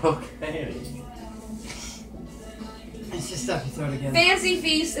 Okay. Okay. It's just stuff you throw together. Fancy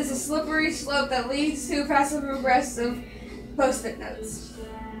feast is a slippery slope that leads to passive aggressive post-it notes.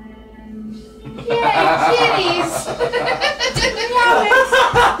 Yay, kitties!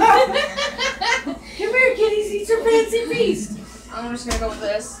 Come here, kitties, eat your fancy feast. I'm just gonna go with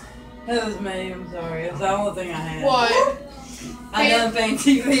this. That was me. I'm sorry. It's the only thing I had. What? I done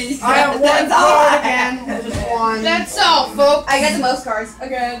fancy feast. I have one That's all card I again. had. Just one. That's all, folks. I got the most cards.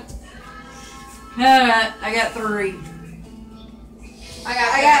 Okay. Alright, I got 3.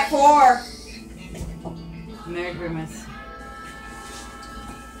 I got 4. Merry Christmas.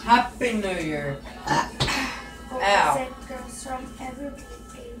 Happy New Year. Ow. Girls from every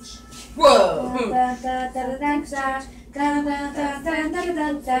age. Whoa.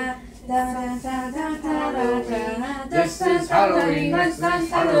 This is Halloween. This is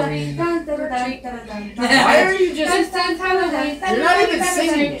Halloween. Why are you just You're not even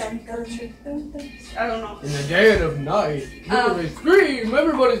singing it. I don't know. in the dead of night? Everybody scream!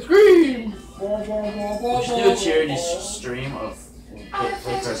 Everybody scream! We should do a charity stream of play Cards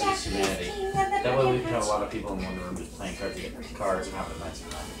Against Humanity. That way we can have a lot of people in one room just playing cards and having a nice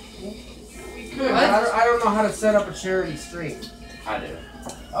time. I don't know how to set up a charity stream. I do.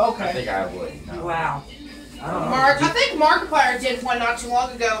 I Okay. think I would. No. Wow. I don't know. I think Markiplier did one not too long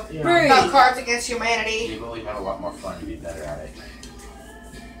ago Yeah. Pretty. about Cards Against Humanity. People would have a lot more fun and be better at it.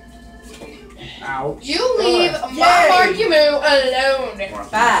 Ouch. You leave Alright. my Yay. Marky Moo alone. More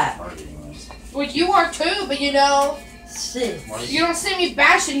Bye. marketing wise. Well, you are too, but you know, Six. you don't see me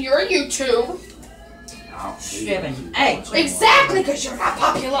bashing your YouTube. Oh, 7, 8. Exactly, because you're not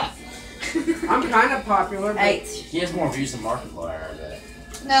popular. I'm kind of popular, but 8. He has more views than Markiplier, I bet.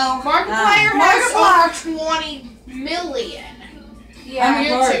 No. Markiplier has over 20 million Yeah.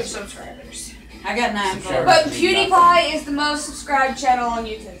 YouTube cards? subscribers. I got 9 Subscribe. cards. But PewDiePie is the most subscribed channel on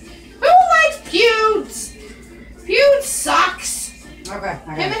YouTube. Who likes Pewds? Pewds sucks. Okay, I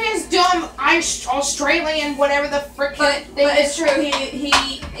Him got and his dumb Australian whatever the frickin' But thing it's is. true. He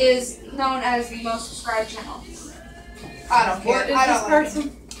is known as the most subscribed channel. I don't care. What is I this don't like him.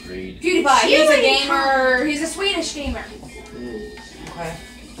 person? Read. PewDiePie. He's a PewDiePie. gamer. He's a Swedish gamer. Okay.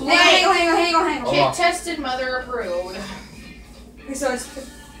 Hang on. Hold Kid on. tested, mother approved. Okay, so it's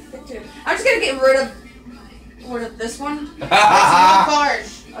pick 2. I'm just gonna get rid of this one. That's a new card.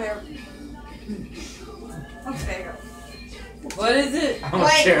 Oh yeah. Okay, there you go. What is it? I'm a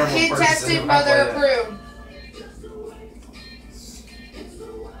Blank, terrible kid person tested, if I mother play that. approved.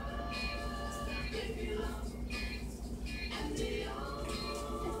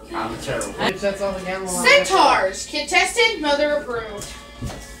 I'm terrible. bitch, that's all the gamble. Centaurs, kid tested, mother approved.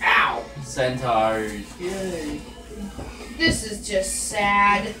 Ow. Centaurs. Yay. This is just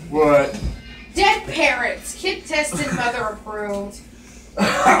sad. What? Dead parrots, kid tested, mother approved.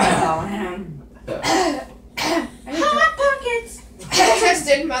 Oh, man. Hot pockets, kid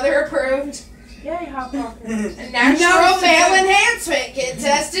tested, mother approved. Yay, Hot Pocket. Natural male enhancement, kid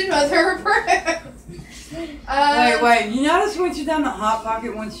tested, mother approved. Wait. You notice when she done the Hot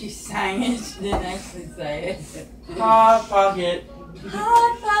Pocket when she sang it, she didn't actually say it. Hot Pocket.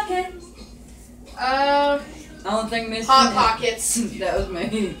 Hot Pockets. The only thing missing. Hot pockets. That was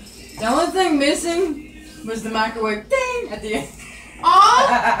me. The only thing missing was the microwave ding at the end. All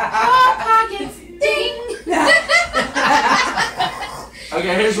hot pockets, ding.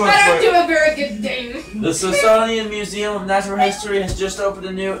 Okay, here's one I don't for do you. a very good ding. The Smithsonian Museum of Natural History has just opened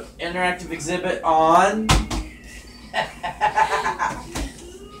a new interactive exhibit on.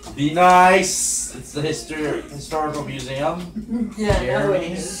 Be nice. It's the historical museum. Yeah, no, it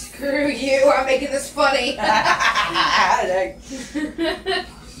Jeremy. is. Screw you, I'm making this funny.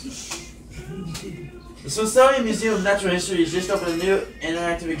 The Smithsonian Museum of Natural History has just opened a new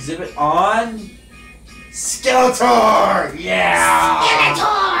interactive exhibit on Skeletor. Yeah.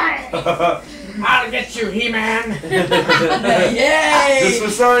 Skeletor! I'll get you, He-Man. The Yay!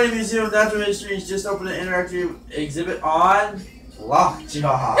 Smithsonian Museum of Natural History has just opened an interactive exhibit on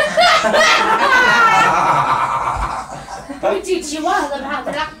Lockjaw. We teach you all about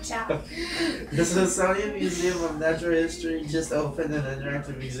the lockjaw. The Smithsonian Museum of Natural History just opened an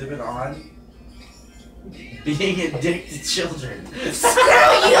interactive exhibit on being addicted children. Screw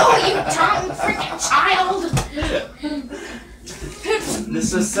you, you dumb freaking child! The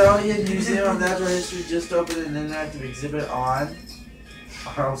Smithsonian Museum of Natural History just opened an interactive exhibit on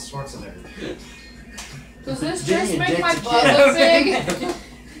Arnold Schwarzenegger. Does this Being dress make my addicted butt kids. look big?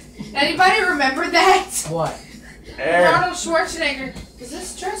 Anybody remember that? What? Eric. Arnold Schwarzenegger. Does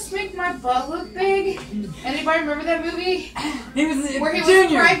this dress make my butt look big? Anybody remember that movie? He was Where he was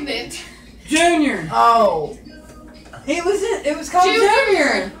Junior. pregnant. Junior. Oh, He was in. It was called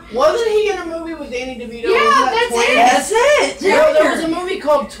Junior. wasn't he in a movie with Danny DeVito? Yeah, Wasn't that that's Twins? it. That's it. No, there was a Junior. movie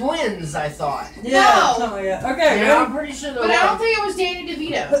called Twins, I thought. Yeah. No. Something like that. Okay. Yeah, I'm pretty sure there But I don't was. think it was Danny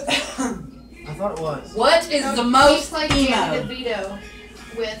DeVito. I thought it was. What is No, the he most played Danny emo? DeVito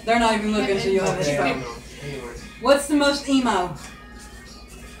with. They're not even looking, so you'll have Okay, to I try. don't know. Anyway. What's the most emo?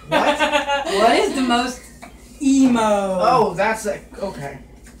 What? What is the most emo? Oh, that's a, okay.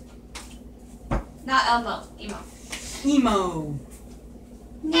 Not Elmo. Emo. Emo.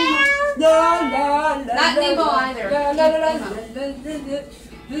 Not Nemo either.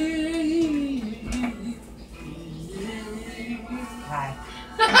 Hi.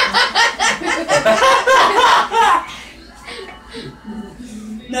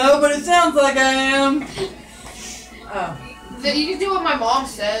 No, but it sounds like I am. Oh. You can do what my mom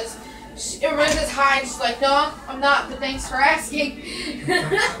says. Everyone says hi, and she's like, no, I'm not, but thanks for asking.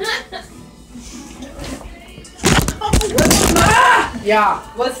 Yeah.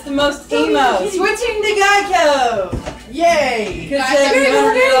 What's the most emo? Switching to Geico. Yay! Could Geico. save you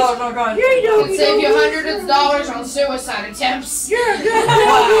 $100 on car insurance. Could save you hundreds of dollars on suicide attempts. You're a good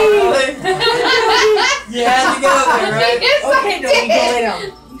Wow, really? You had to go there, right? Yes, Okay, I Dobie, go lay did. down.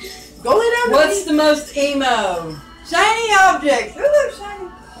 Go lay down. What's the most emo? Shiny objects. Ooh, look, shiny.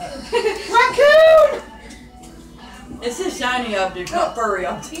 Raccoon! It says shiny objects, not furry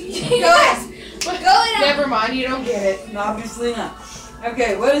objects. Yes. Go lay down. Never mind, you don't get it. Obviously not.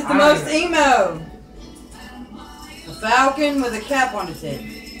 Okay, what is the I most don't emo? A falcon with a cap on its head.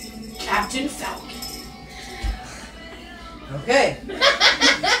 Captain Falcon. Okay.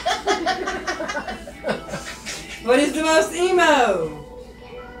 What is the most emo?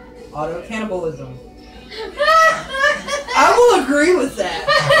 Auto cannibalism. I will agree with that.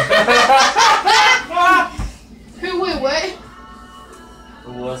 Who, wait, what?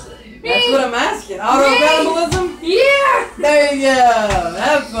 Who was it? That's what I'm asking. Auto Me. cannibalism? Yeah! There you go.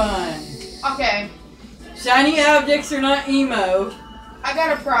 Have fun. Okay, Shiny objects are not emo. I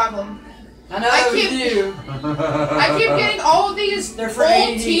got a problem. I know I we keep- do. I keep getting all of these They're for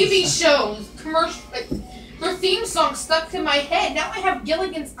old 80s. TV shows, commercial, like, their theme songs stuck to my head. Now I have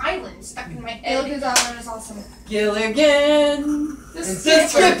Gilligan's Island stuck in my head. Gilligan's Island is awesome. Gilligan, The the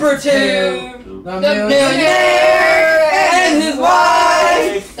skipper too, The millionaire and his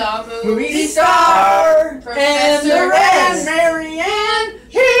wife, The Movie movie star and Professor the rest. Marianne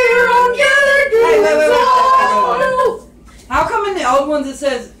Here on Gilligan's Hey, wait, wait, Island. How come in the old ones it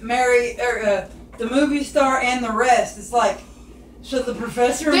says Mary or the movie star and the rest? It's like, so the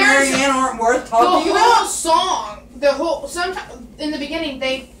professor and There's- Marianne aren't worth The talking whole about? song, sometimes in the beginning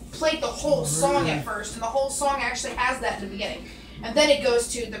they played the whole song at first, and the whole song actually has that in the beginning, and then it goes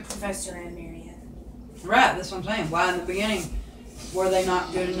to the Professor and Marianne. Right, that's what I'm saying. Why in the beginning were they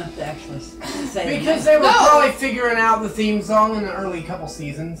not good enough to actually say the Because name? they were No. probably figuring out the theme song in the early couple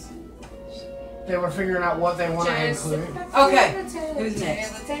seasons. They were figuring out what they want to include. Okay, who's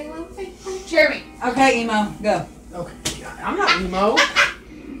next? Jeremy. Okay, emo, go. Okay, I'm not emo.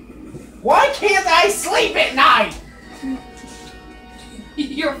 Why can't I sleep at night?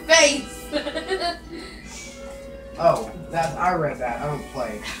 Your face. Oh, I read that. I don't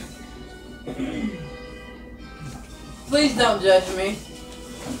play. Please don't judge me.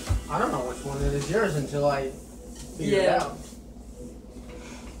 I don't know which one it is yours until I figure it Yeah. out.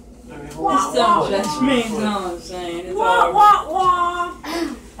 Please don't judge me, is all I'm saying. It's all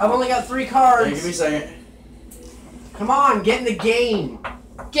I've only got 3 Hey, cards. give me a second. Come on, get in the game.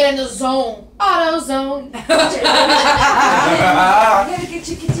 Get in the zone. Auto zone. You gotta get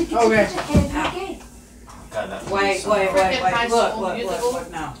your Okay. okay. God, that Wait, movie wait, sucks. wait, Freaking wait. high Look, school look, musical. look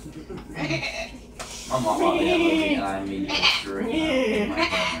now. I'm not loving that movie, and I immediately threw it out my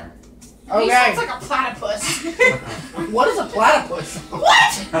corner. He Okay. sounds like a platypus. What is a platypus?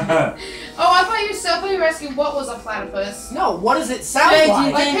 What? Oh, I thought you were asking what was a platypus. No, what does it sound Thank like?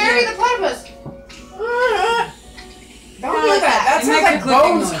 you. Like Harry the platypus. Don't do that. That It sounds makes like a clicking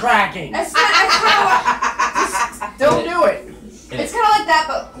bones noise. cracking. It's kind of Don't do it. like that,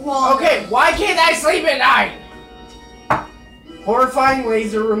 but longer. Okay, why can't I sleep at night? Horrifying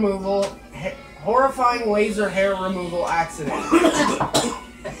laser removal. Horrifying laser hair removal accident.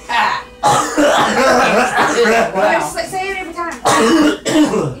 Wow. Say it every time. You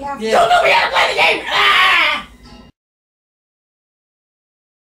have to. Yeah. Don't know me how to play